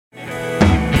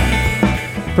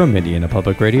From Indiana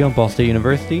Public Radio and Ball State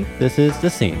University, this is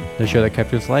The Scene, the show that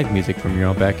captures live music from your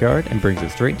own backyard and brings it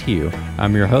straight to you.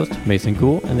 I'm your host, Mason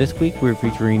Gould, and this week we're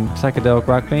featuring psychedelic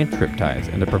rock band Triptides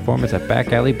and their performance at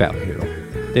Back Alley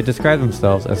Ballyhoo. They describe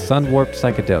themselves as sun-warped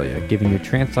psychedelia, giving you a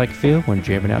trance-like feel when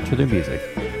jamming out to their music.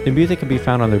 The music can be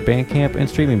found on their Bandcamp and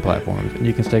streaming platforms, and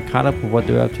you can stay caught up with what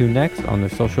they're up to next on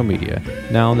their social media.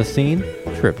 Now on The Scene,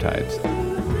 Triptides.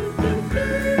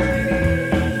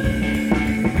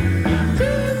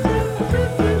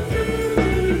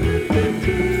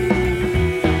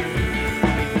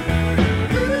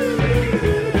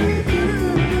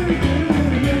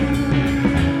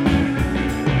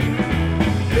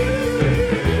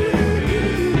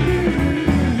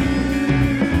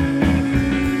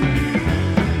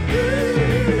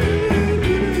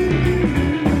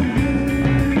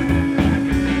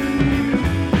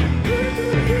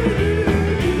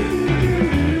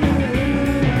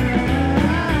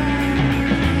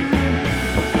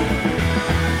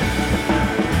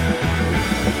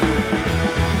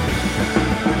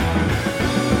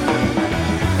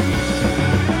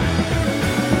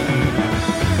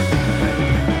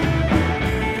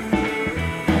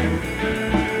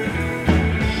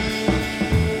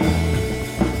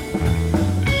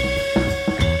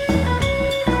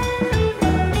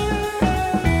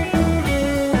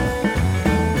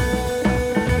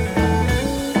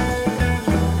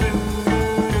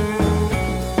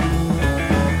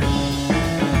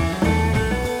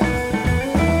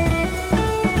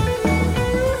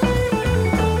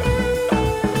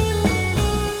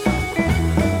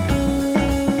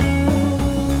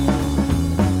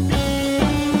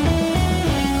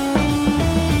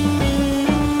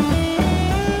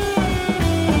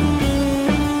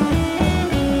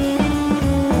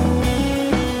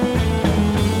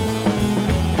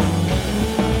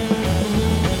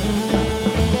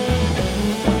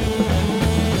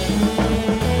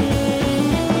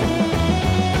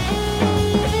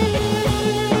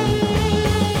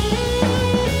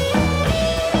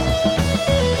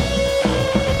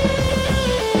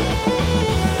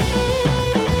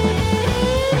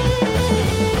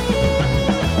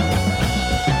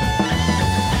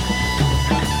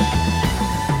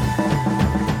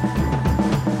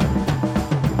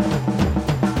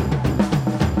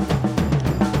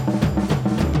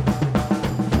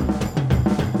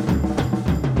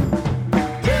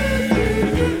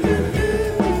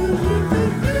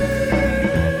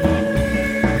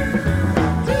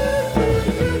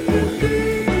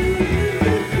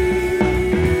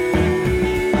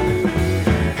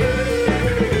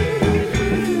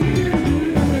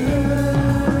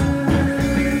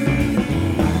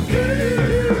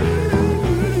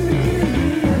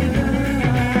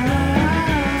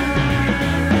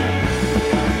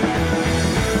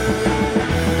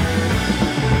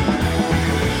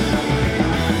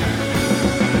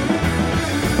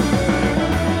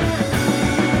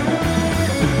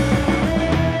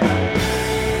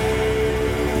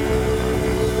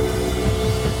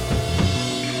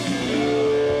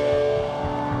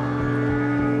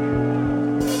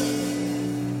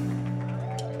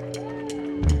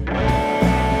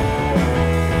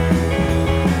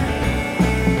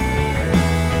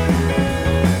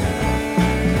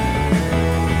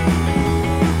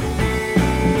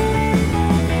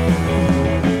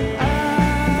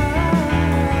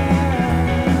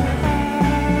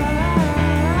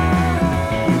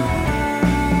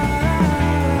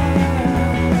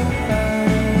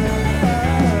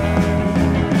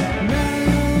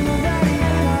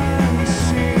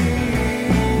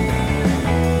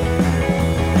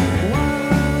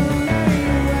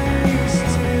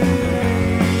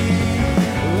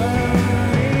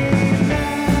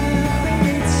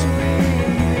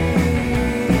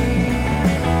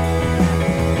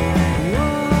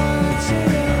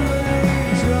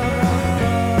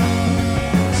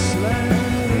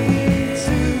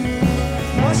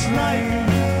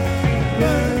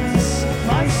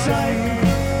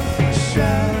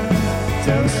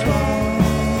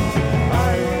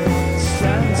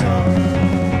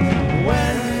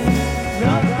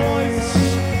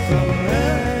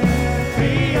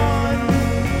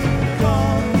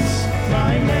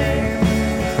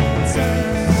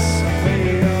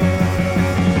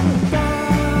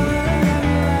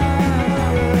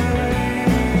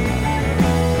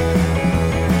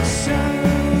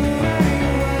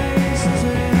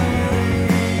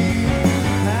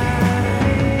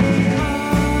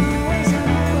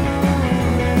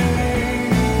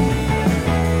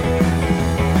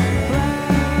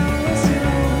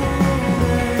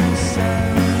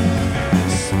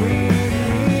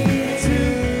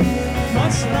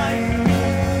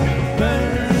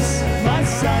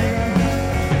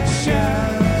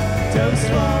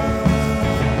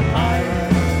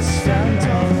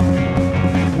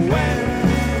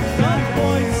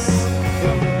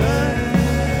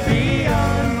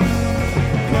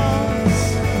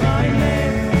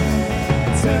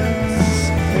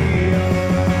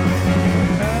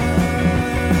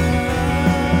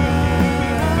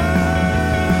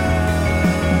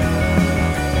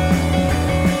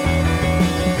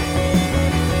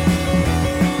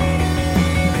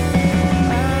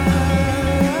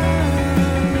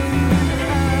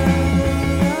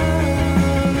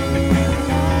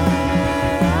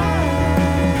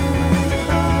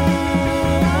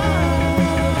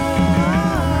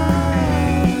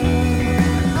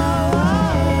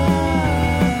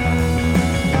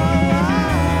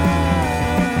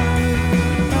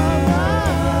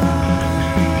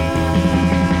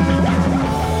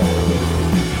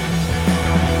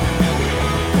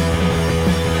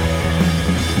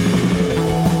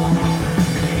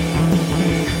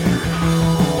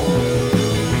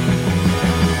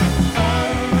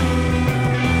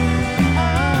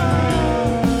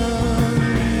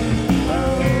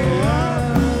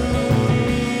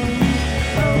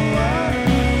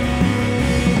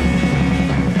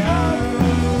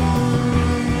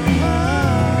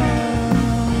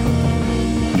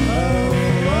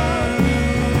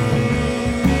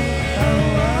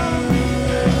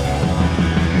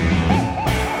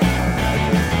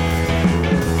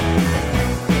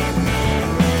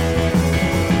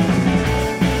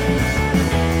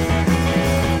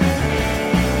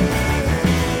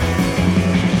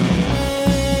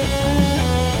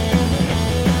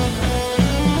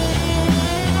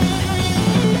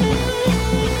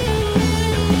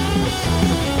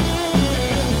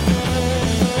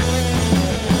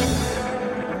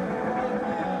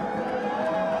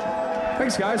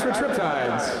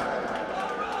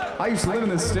 I used to live in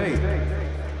this state.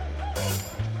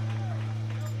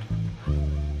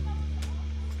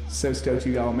 So stoked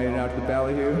you all made it out to the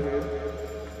Ballyhoo.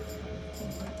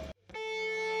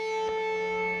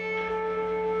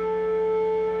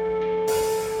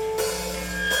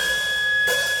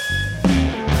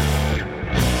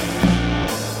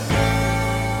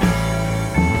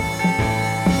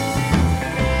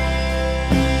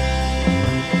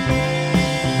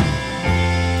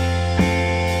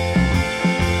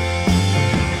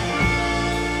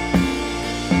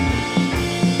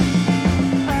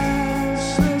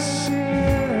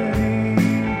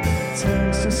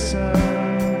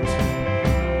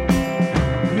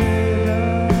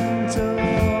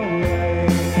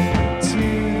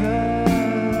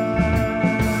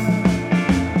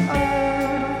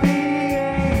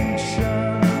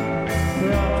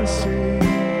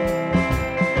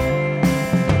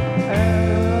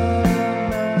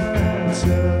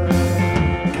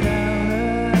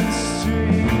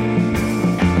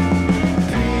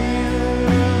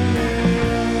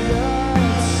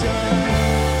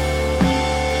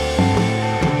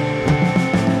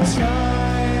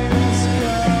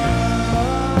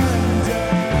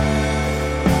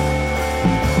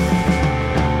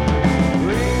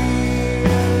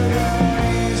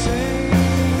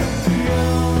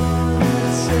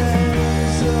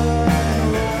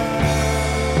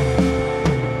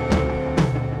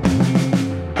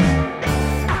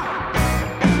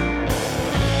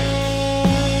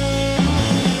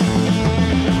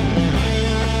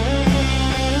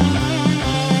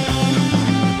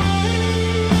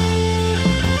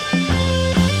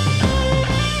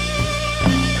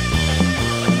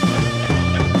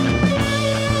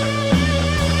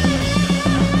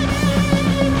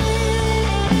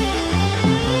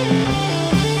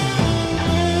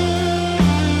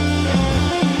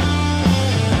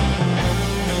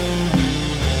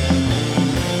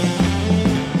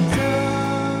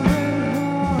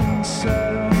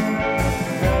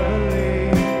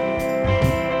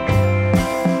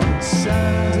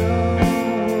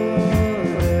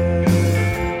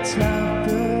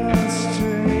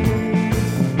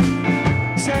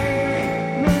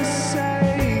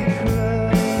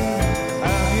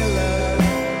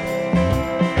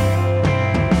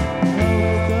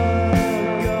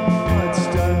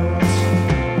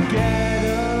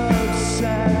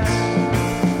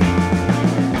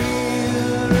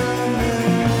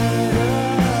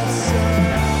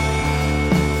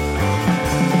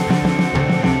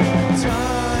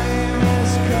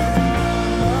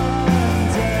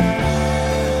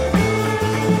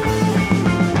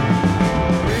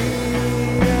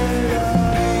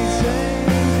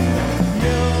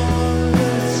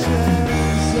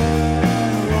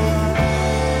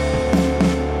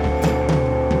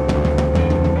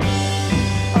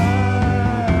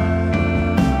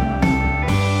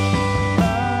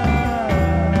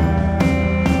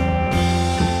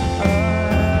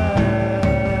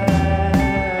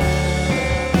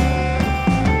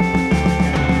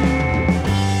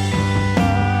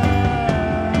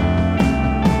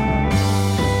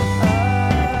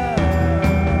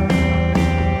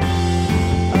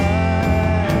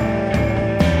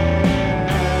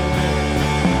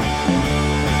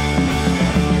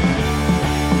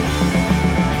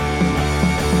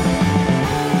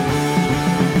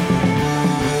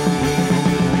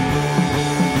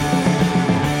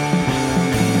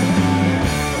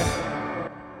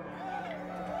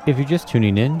 If you're just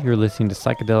tuning in, you're listening to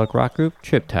psychedelic rock group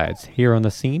Triptides here on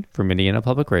The Scene from Indiana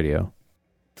Public Radio.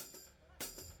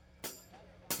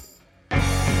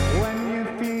 When you're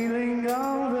feeling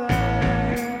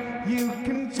alright, you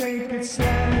can take it slow,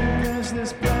 'cause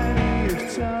there's plenty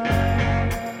of time.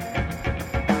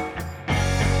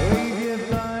 Leave your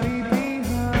body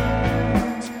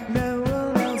behind, no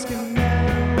one else can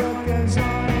know what goes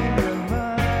on in your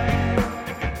mind.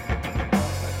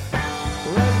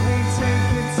 Let me take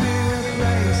you to a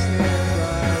place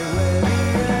nearby where the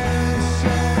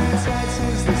ocean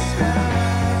touches the sky.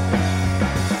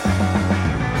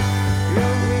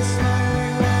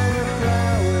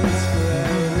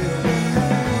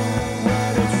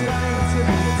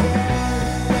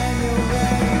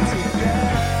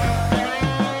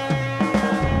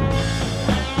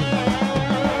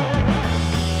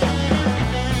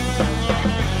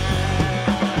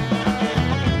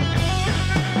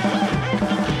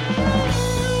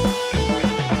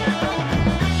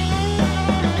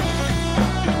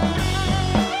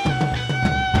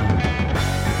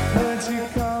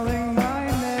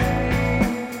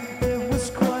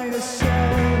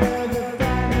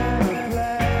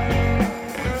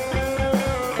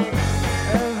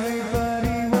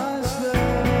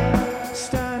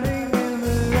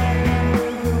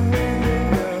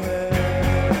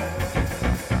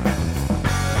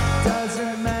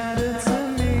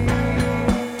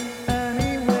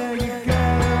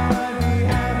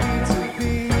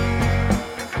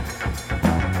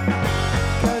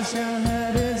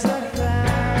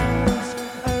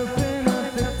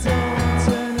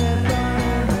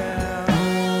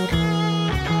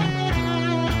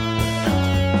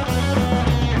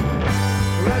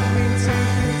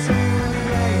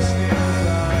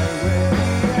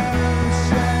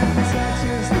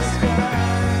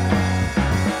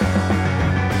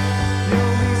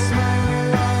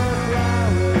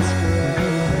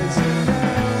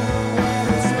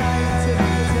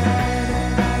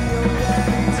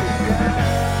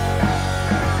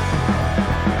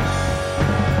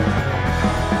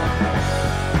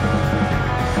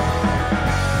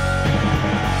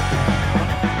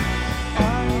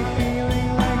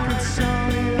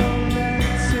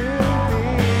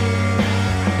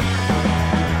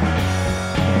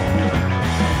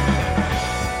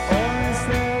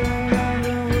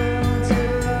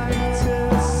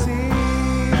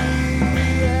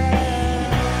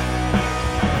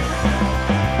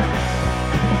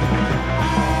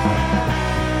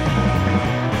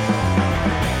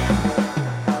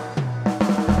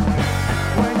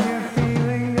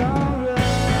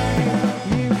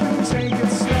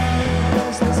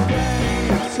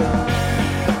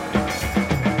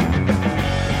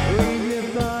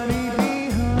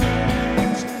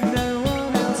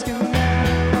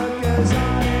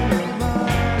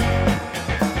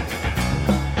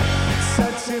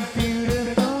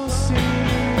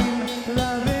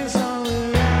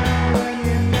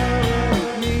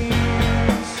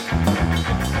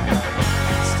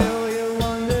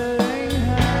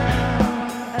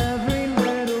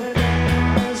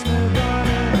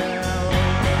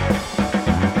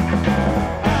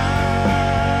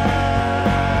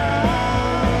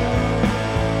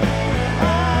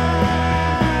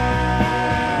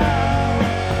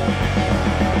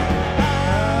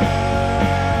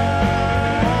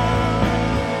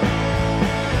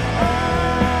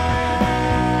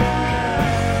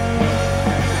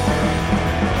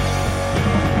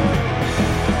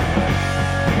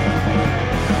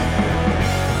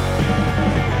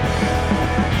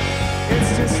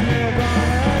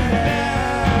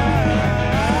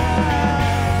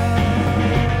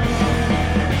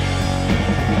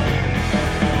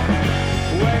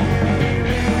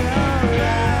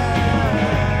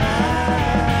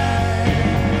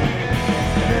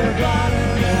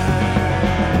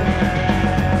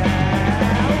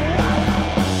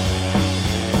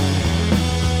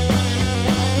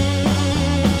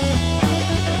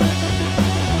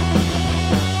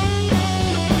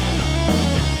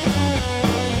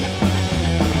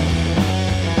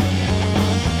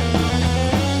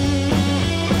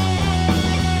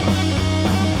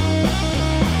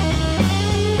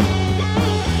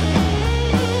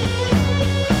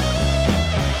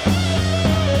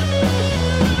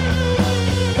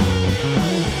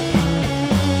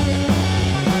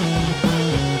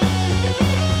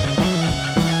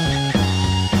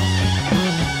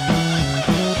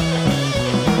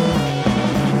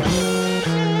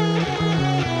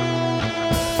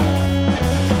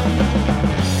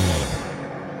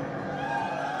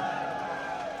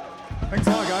 Thanks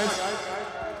a lot, guys.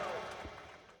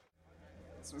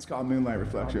 This one's called Moonlight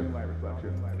Reflection.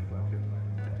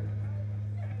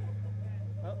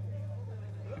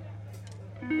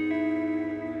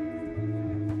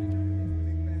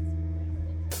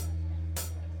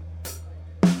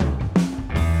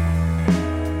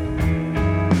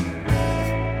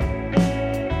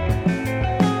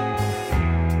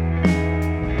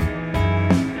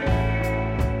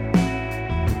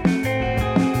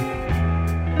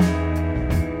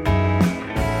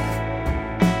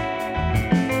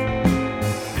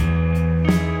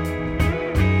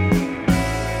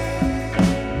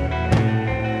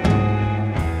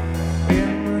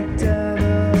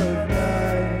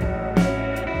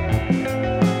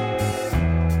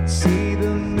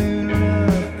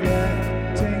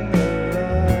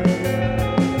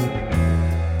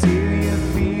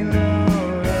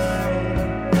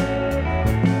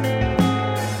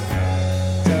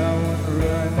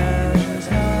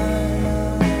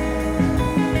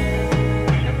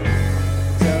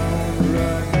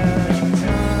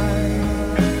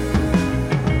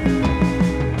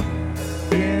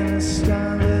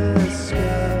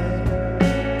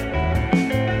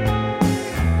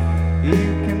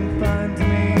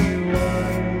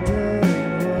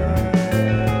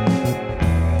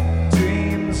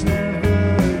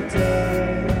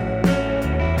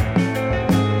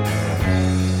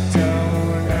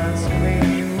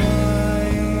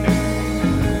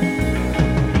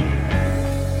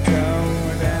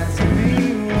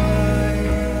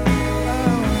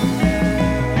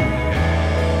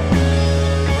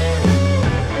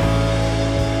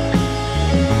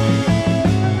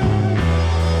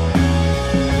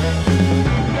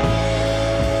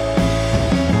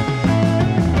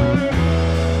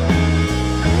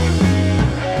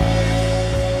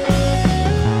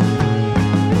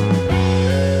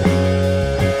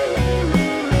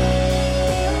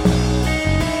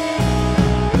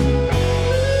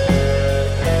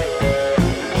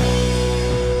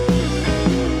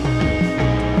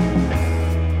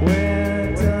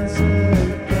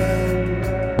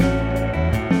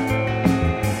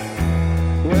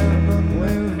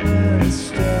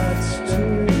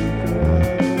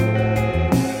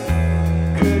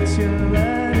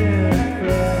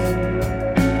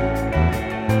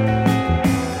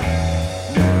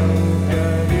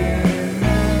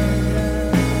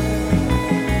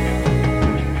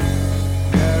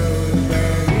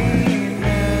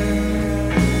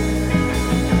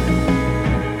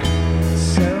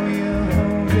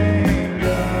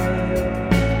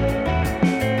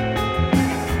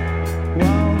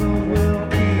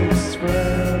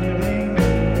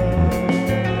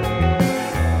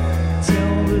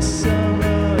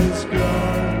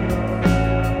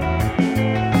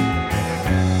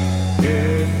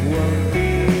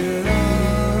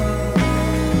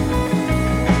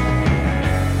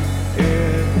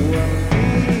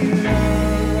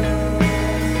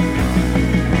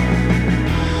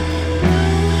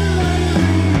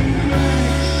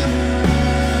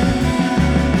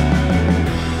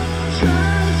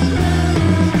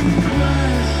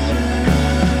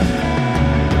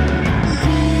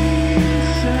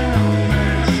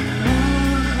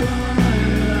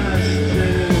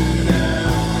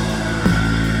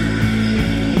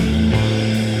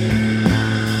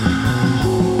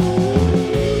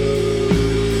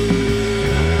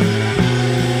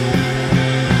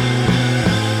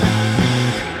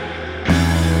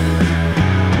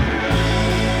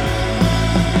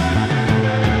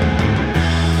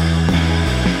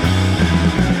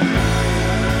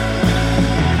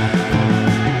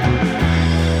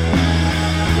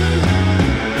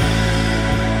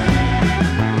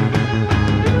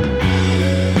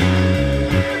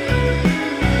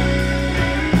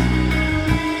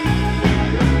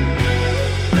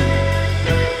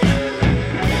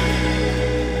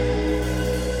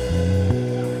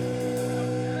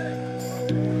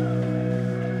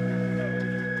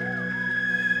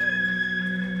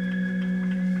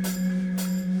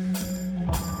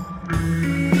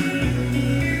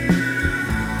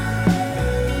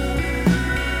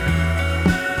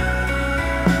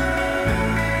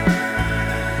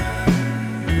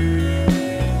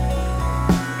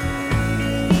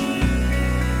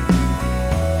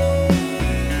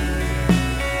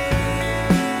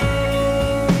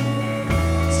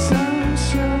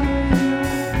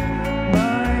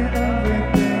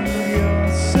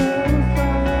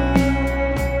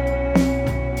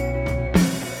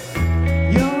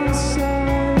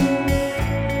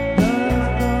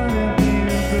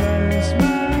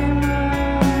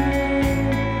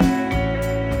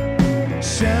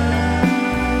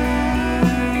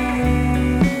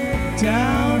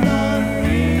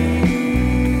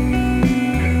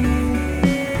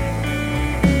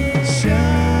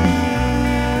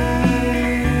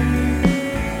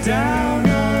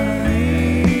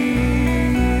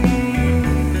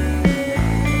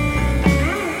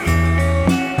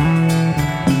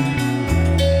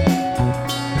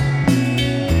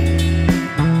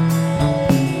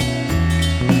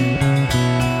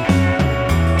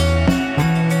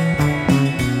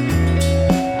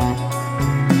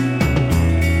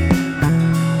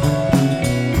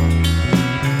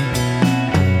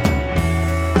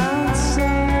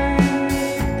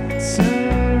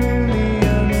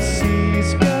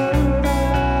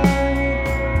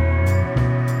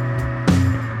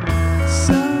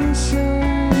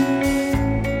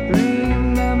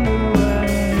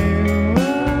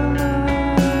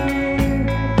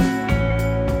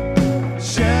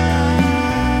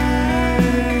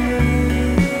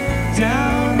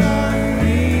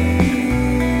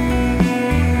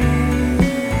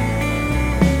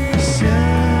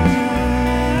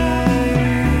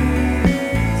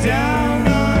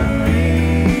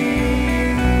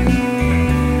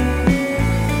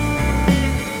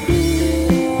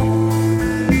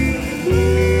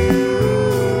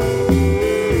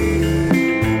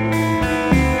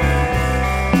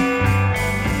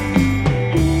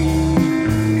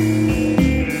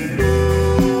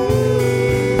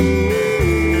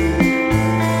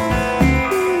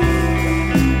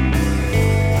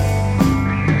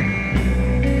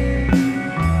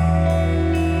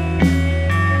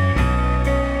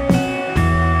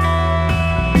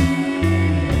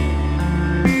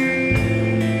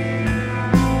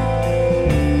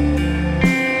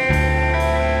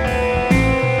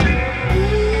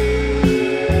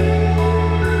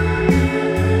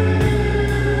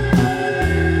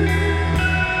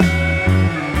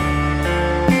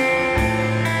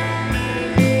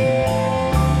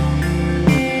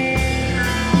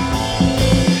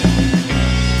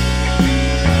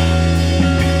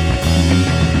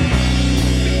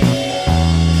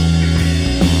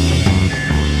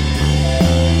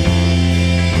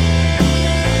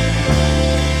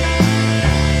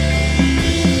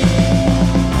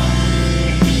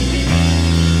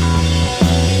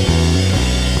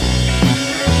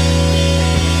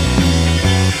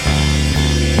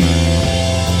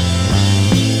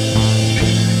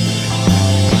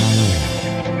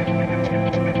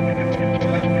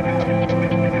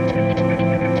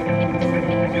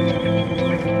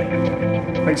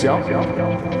 Thanks, y'all.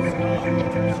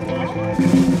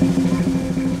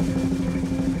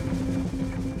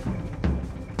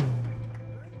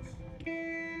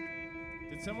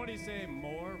 Did somebody say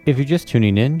more? If you're just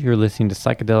tuning in, you're listening to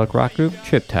psychedelic rock group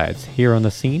Triptides here on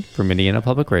the scene from Indiana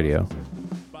Public Radio.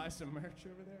 Buy some merch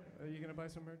over there? Are you gonna buy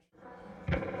some merch?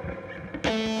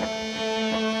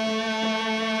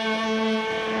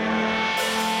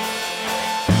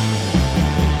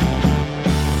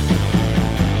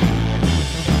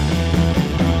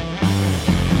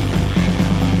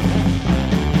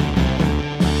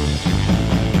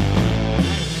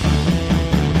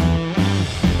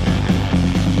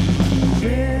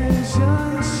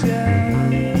 Vision share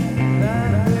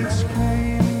that which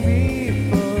came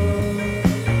before.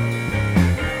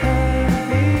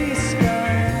 Heavy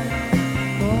sky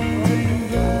holding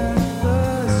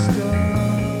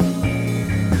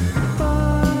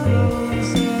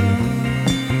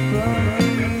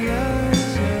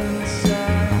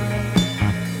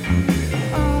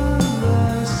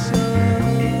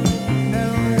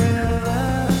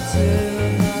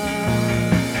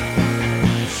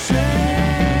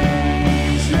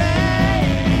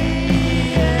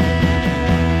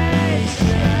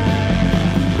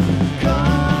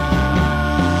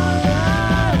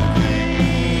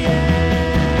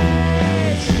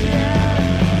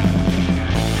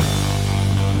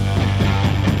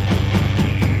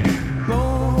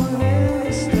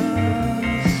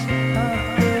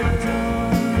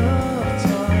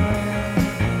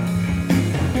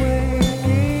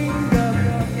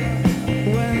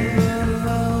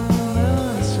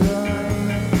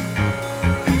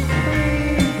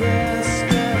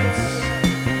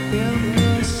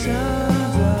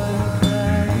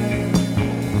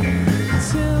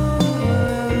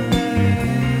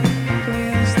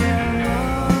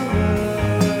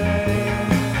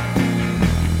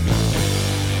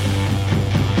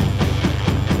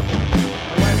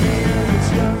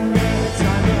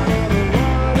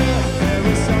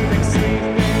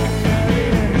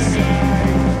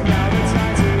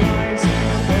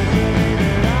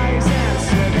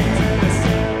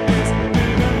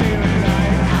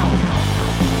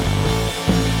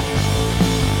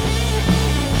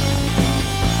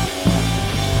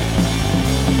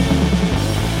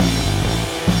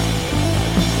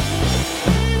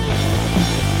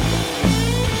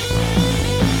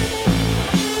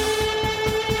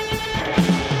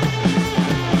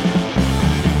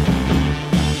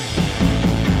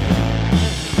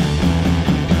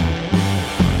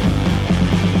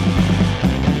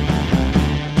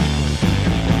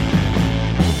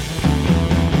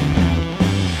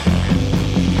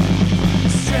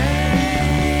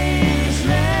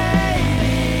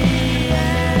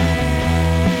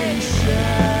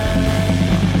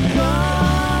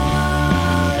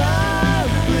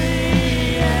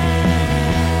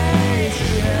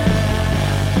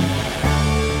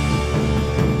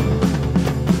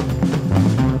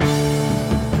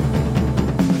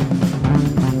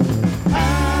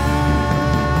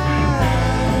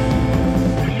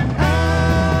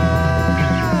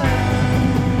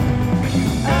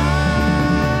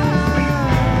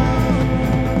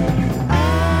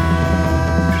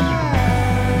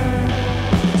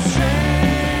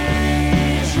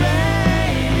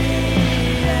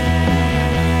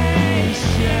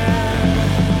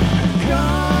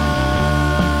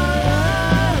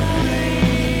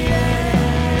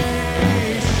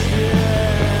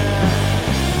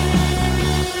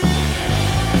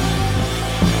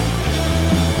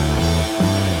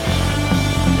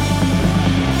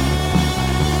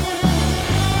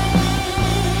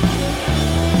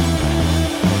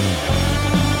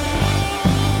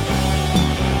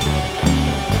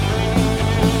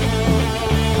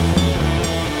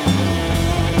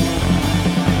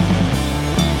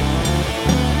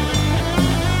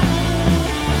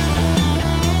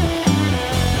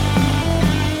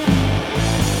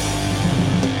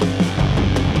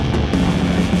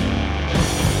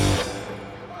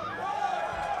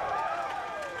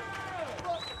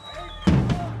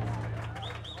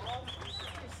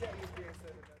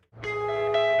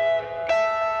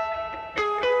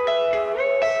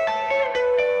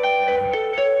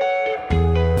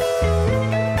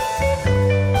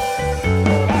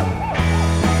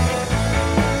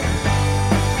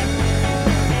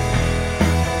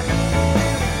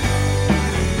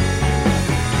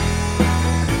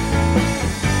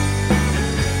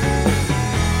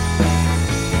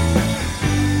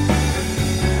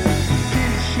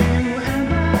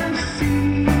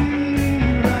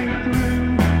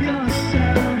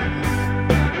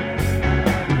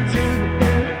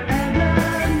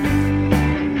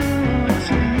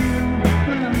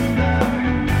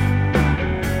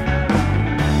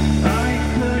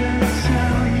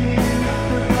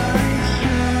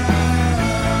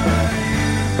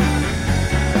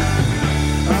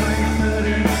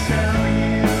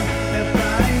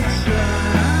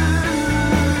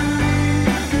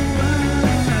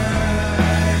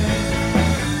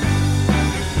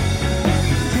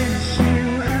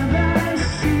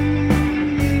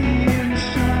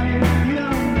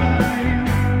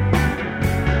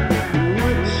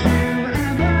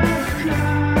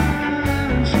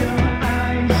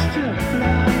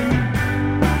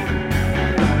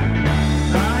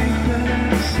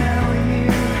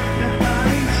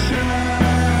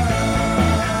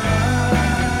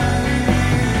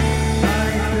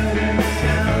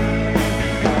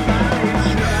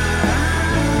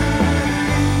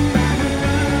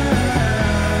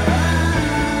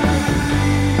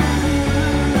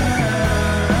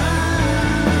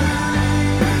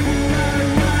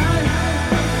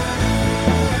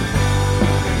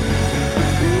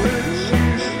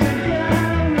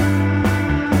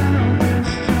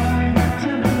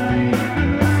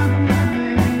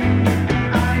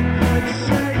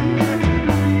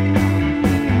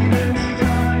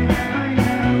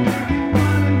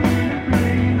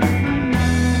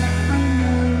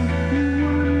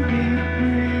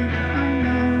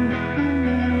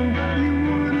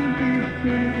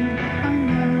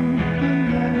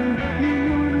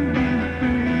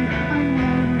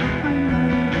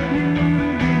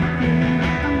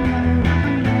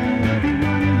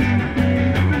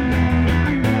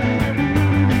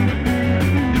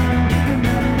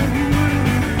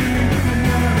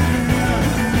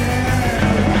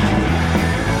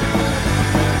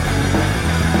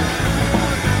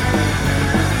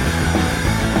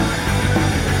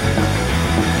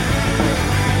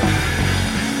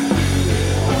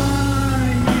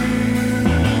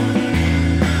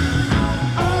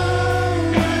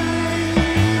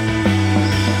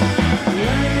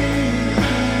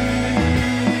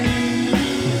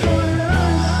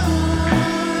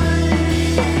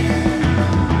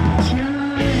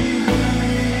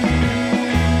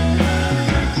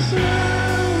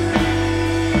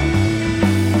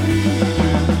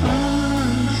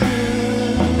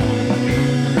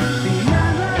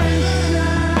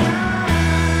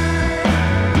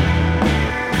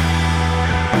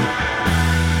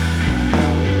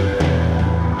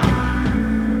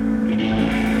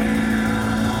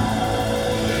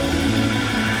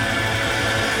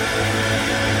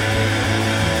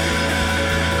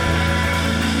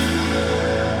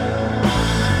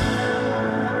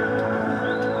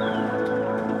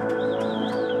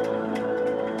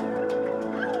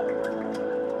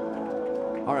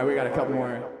All right, we got a couple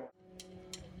more.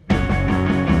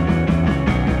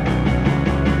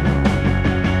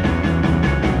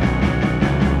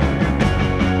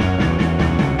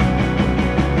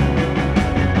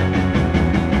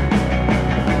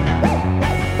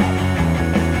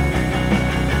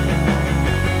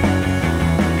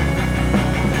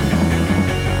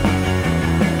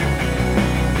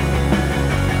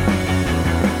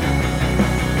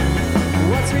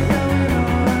 What's been going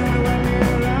on when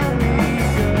you're around me,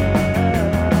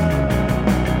 girl?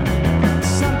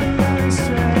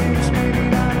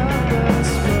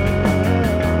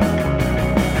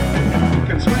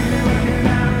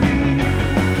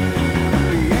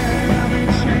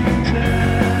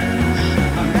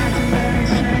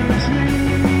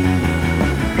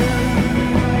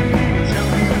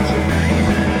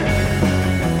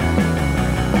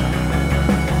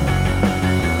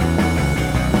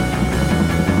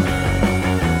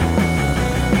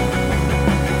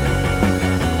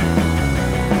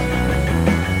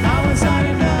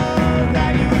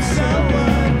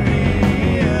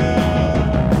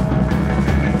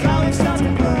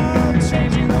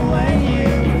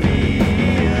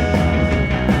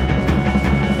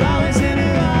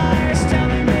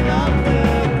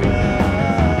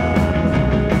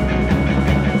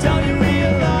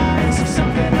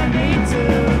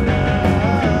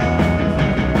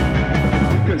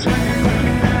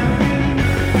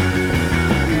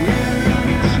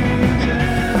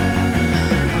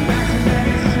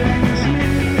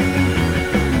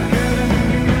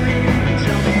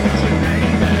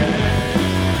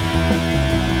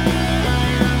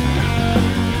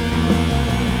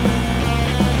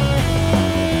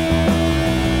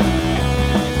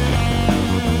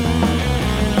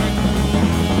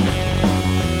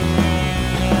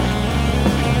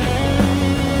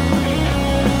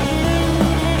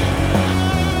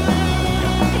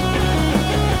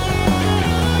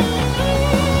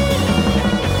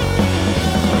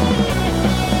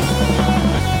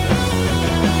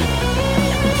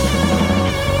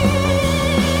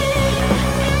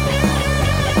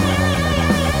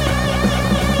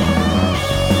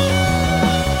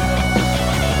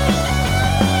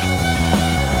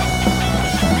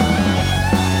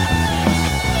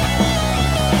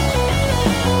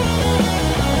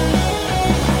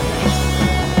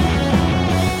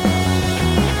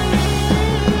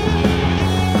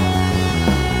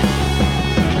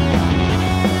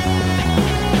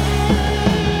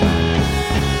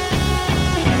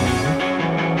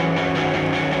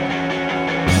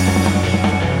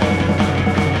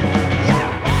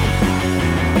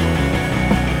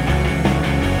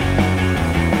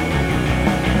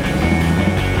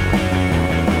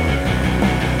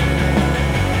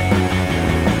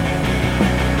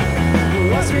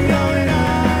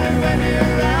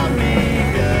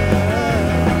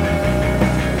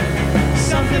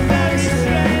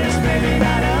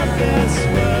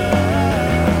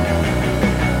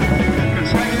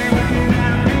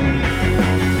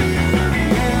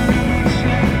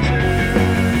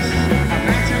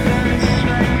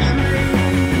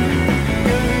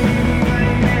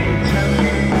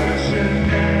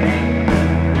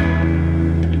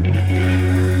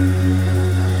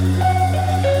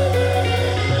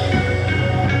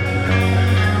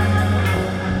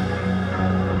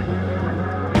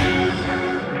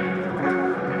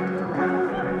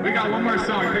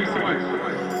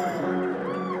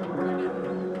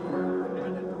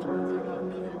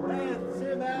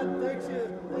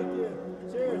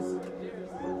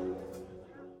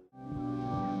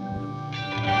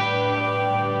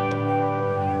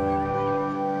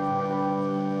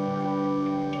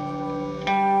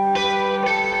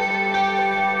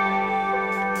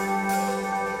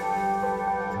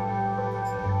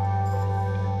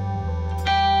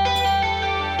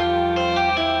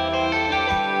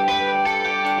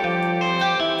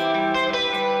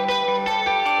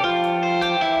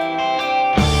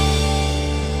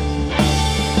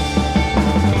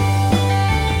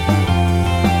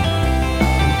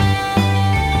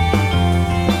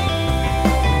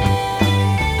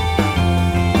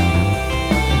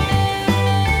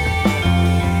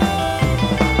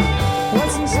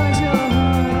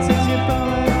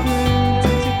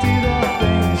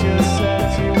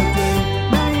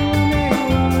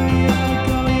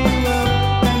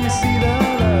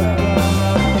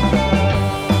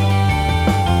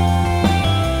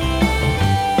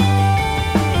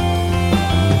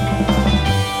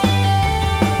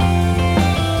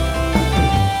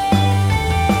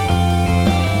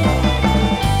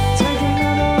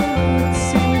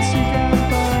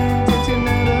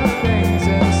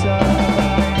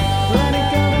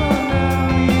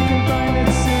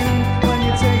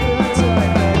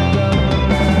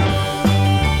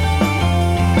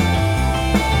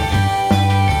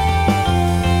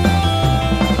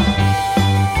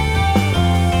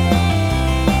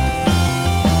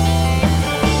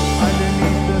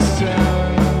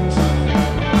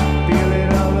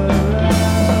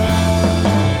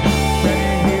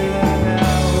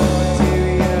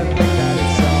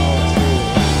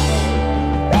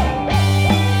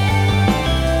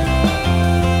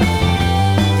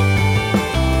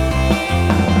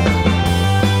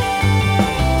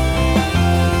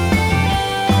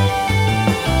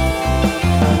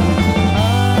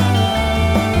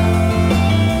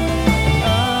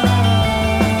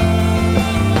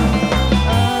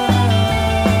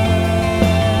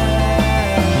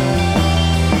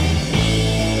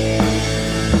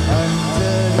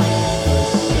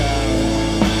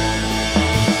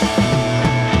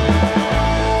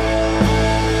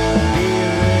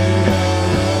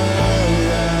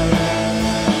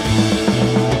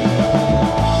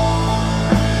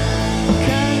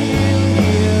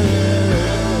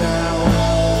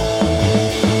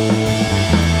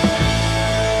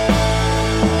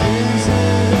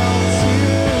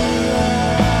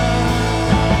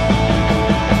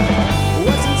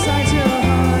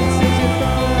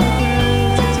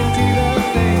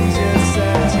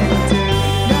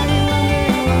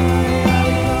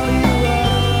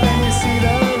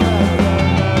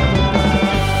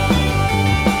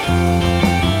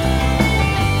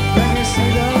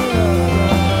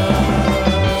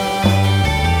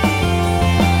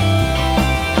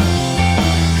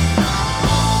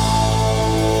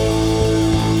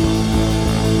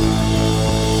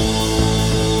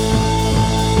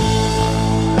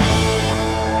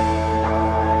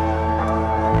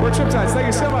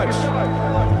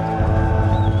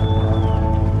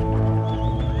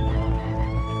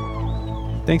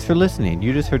 Thanks for listening.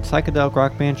 You just heard psychedelic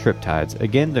rock band Triptides.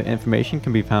 Again, their information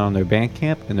can be found on their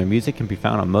Bandcamp, and their music can be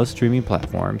found on most streaming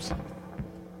platforms.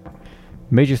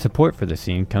 Major support for the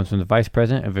scene comes from the Vice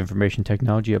President of Information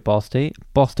Technology at Ball State,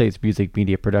 Ball State's music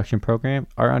media production program,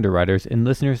 our underwriters, and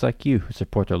listeners like you who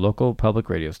support their local public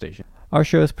radio station. Our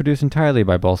show is produced entirely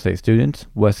by Ball State students.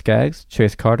 Wes Skaggs,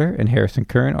 Chase Carter, and Harrison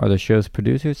Curran are the show's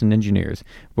producers and engineers.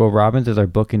 Will Robbins is our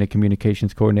booking and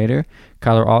communications coordinator.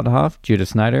 Kyler Altenhoff, Judah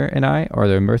Snyder, and I are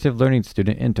the immersive learning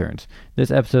student interns.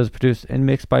 This episode is produced and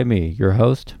mixed by me, your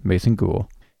host, Mason Gould.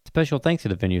 Special thanks to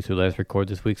the venues who let us record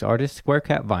this week's artist, Square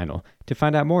Cat Vinyl. To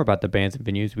find out more about the bands and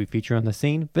venues we feature on The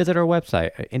Scene, visit our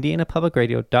website at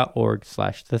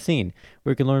indianapublicradio.org/thescene,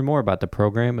 where you can learn more about the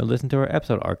program and listen to our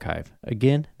episode archive.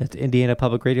 Again, that's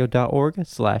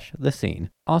indianapublicradio.org/thescene.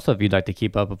 Also, if you'd like to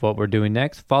keep up with what we're doing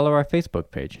next, follow our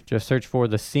Facebook page. Just search for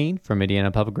The Scene from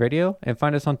Indiana Public Radio and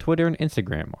find us on Twitter and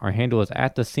Instagram. Our handle is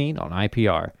 @thescene on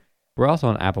IPR. We're also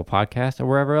on Apple Podcasts or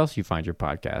wherever else you find your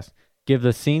podcasts. Give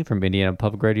The Scene from Indiana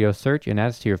Public Radio a search and add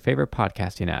us to your favorite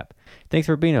podcasting app. Thanks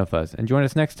for being with us, and join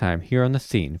us next time here on The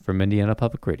Scene from Indiana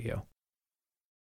Public Radio.